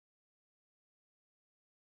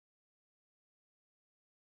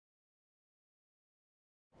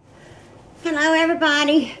Hello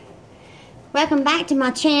everybody, welcome back to my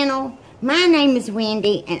channel. My name is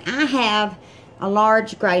Wendy and I have a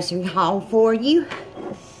large grocery haul for you.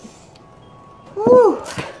 Whew.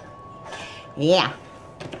 Yeah.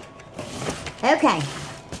 Okay,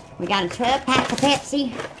 we got a 12 pack of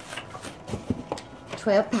Pepsi,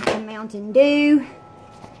 12 pack of Mountain Dew,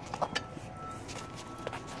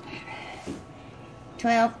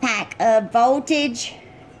 12 pack of Voltage,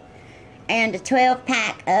 and a 12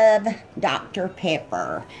 pack of Dr.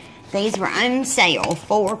 Pepper. These were on sale,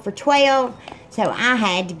 4 for $12, so I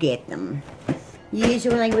had to get them.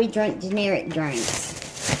 Usually we drink generic drinks.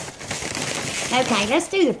 Okay, let's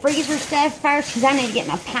do the freezer stuff first because I need to get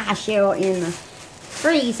my pie shell in the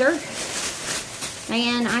freezer.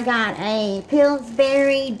 And I got a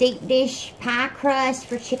Pillsbury deep dish pie crust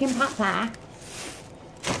for chicken pot pie.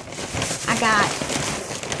 I got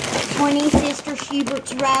 20 Sister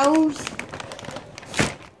Schubert's rolls,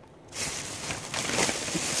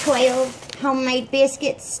 12 homemade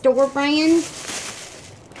biscuits, store brand,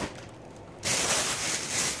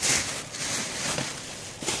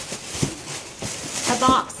 a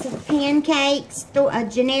box of pancakes, a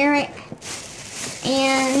generic,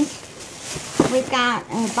 and we've got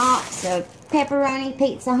a box of pepperoni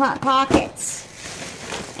pizza hot pockets,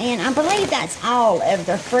 and I believe that's all of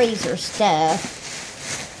the freezer stuff.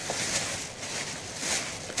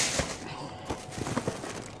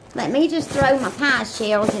 Let me just throw my pie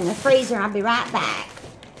shells in the freezer. I'll be right back.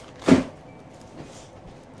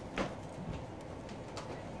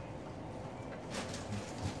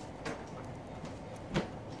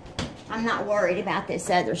 I'm not worried about this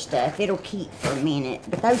other stuff. It'll keep for a minute.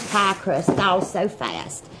 But those pie crusts thaw so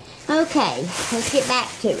fast. Okay, let's get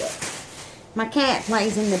back to it. My cat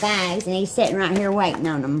plays in the bags and he's sitting right here waiting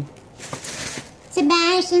on them.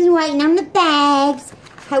 Sebastian's waiting on the bags.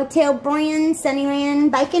 Hotel brand Sunnyland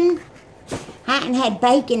bacon. I haven't had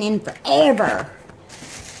bacon in forever.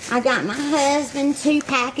 I got my husband 2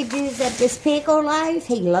 packages of this pickle loaf.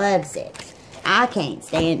 He loves it. I can't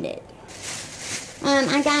stand it.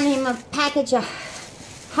 I got him a package of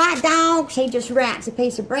hot dogs. He just wraps a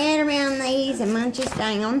piece of bread around these and munches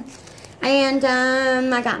down. And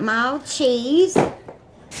I got mild cheese.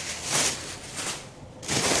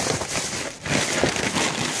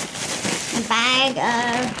 A bag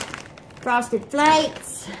of Frosted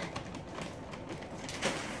Flakes.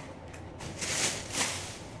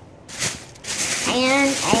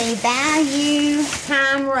 And a Value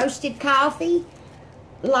Time Roasted Coffee.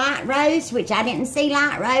 Light roast, which I didn't see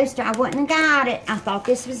light roast or I wouldn't have got it. I thought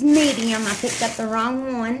this was medium. I picked up the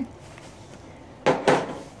wrong one.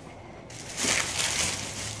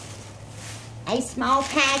 A small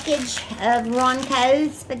package of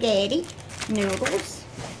Ronco's spaghetti noodles.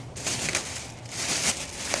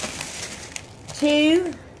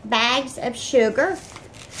 2 bags of sugar.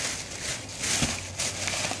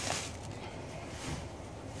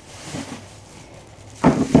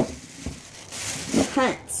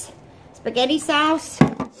 Hunt's spaghetti sauce.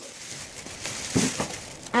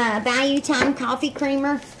 Value Time coffee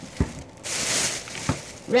creamer.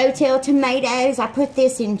 Rotel tomatoes. I put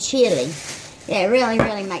this in chili. Yeah, it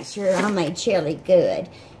really makes your homemade chili good.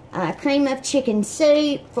 Cream of chicken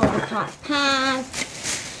soup for the pot pie.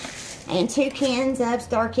 And 2 cans of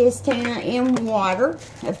Starkist tuna in water.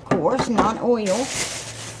 Of course, not oil.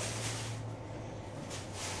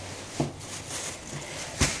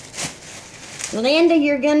 Linda,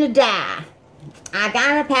 you're gonna die. I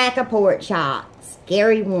got a pack of pork chops.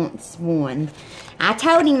 Gary wants one. I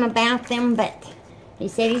told him about them, but he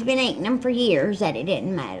said he's been eating them for years, that it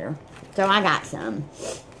didn't matter. So I got some.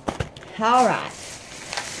 Alright.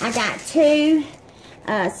 I got 2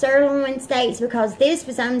 sirloin steaks because this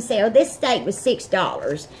was on sale. This steak was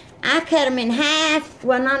 $6. I cut them in half.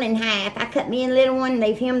 Well, not in half. I cut me a little one,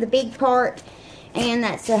 leave him the big part, and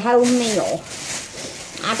that's a whole meal.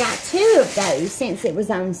 I got 2 of those since it was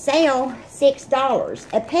on sale, $6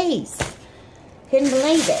 a piece. Couldn't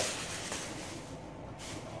believe it.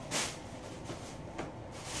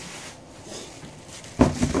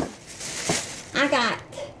 I got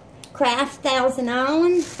Kraft Thousand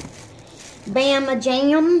Island, Bama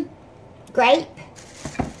Jam, grape,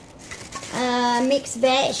 mixed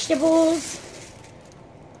vegetables,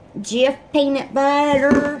 Jif peanut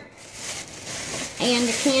butter, and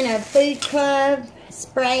a can of Food Club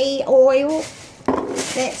spray oil,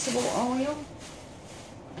 vegetable oil.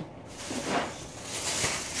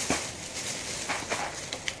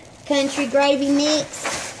 Country gravy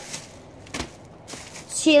mix,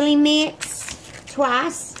 chili mix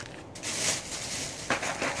twice,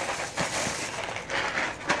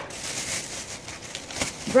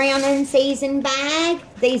 brown unseasoned bag,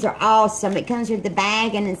 These are awesome. It comes with the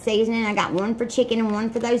bag and the seasoning. I got one for chicken and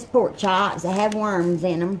one for those pork chops. They have worms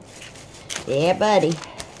in them. Yeah, buddy.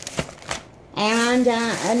 And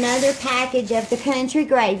another package of the country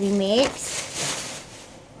gravy mix.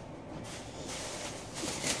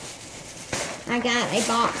 I got a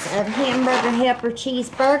box of hamburger helper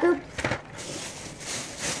cheeseburger.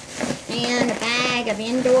 And a bag of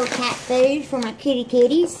indoor cat food for my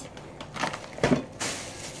kitties.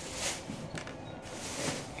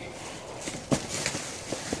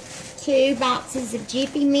 2 boxes of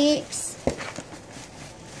Jiffy Mix.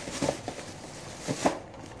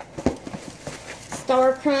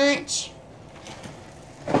 Star Crunch.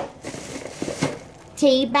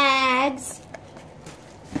 Tea bags.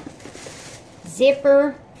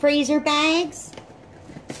 Zipper freezer bags.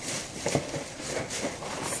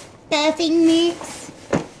 Stuffing mix.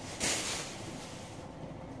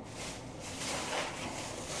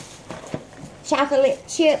 Chocolate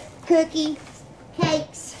chip cookie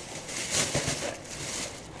cakes.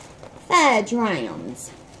 Fudge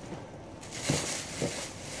rounds.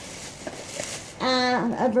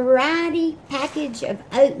 A variety package of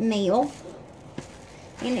oatmeal.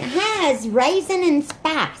 And it has raisin and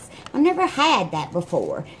spice. I've never had that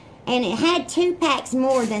before. And it had 2 packs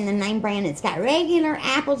more than the name brand. It's got regular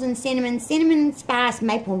apples and cinnamon, cinnamon and spice,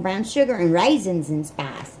 maple and brown sugar, and raisins and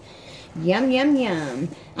spice. Yum, yum, yum.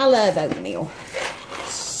 I love oatmeal.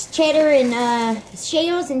 Cheddar and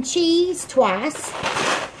shells and cheese twice.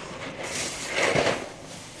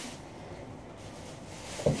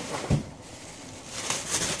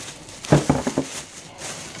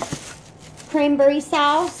 Cranberry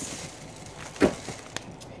sauce.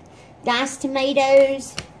 Diced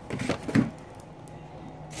tomatoes.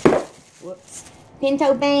 Whoops.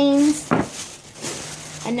 Pinto beans.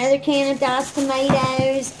 Another can of diced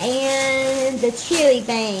tomatoes. And the chili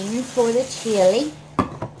beans for the chili.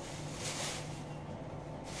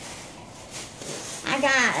 I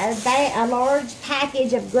got a large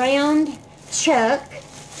package of ground chuck.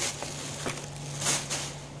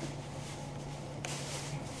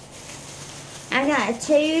 I got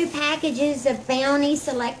 2 packages of Bounty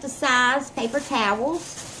Select Size paper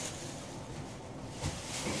towels.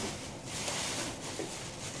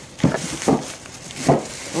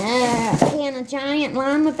 A can of giant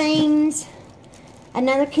lima beans.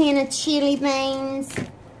 Another can of chili beans.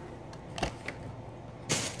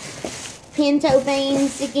 Pinto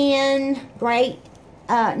beans again. Great.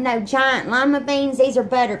 No, giant lima beans. These are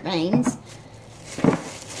butter beans.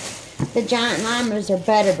 The giant limas are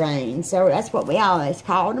butter beans, so that's what we always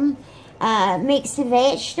called them. Mixed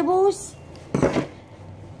vegetables.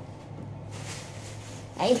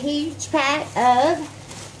 A huge pack of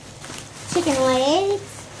chicken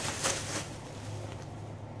legs.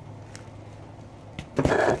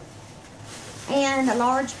 And a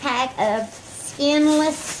large pack of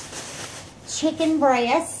skinless chicken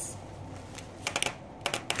breasts.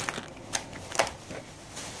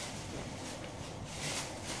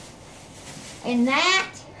 And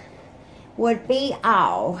that would be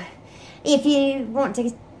all. If you want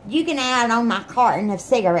to, you can add on my carton of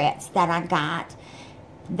cigarettes that I got.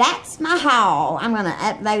 That's my haul. I'm going to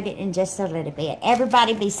upload it in just a little bit.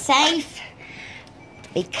 Everybody be safe.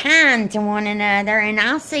 Be kind to one another. And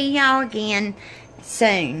I'll see y'all again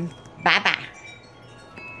soon. Bye-bye.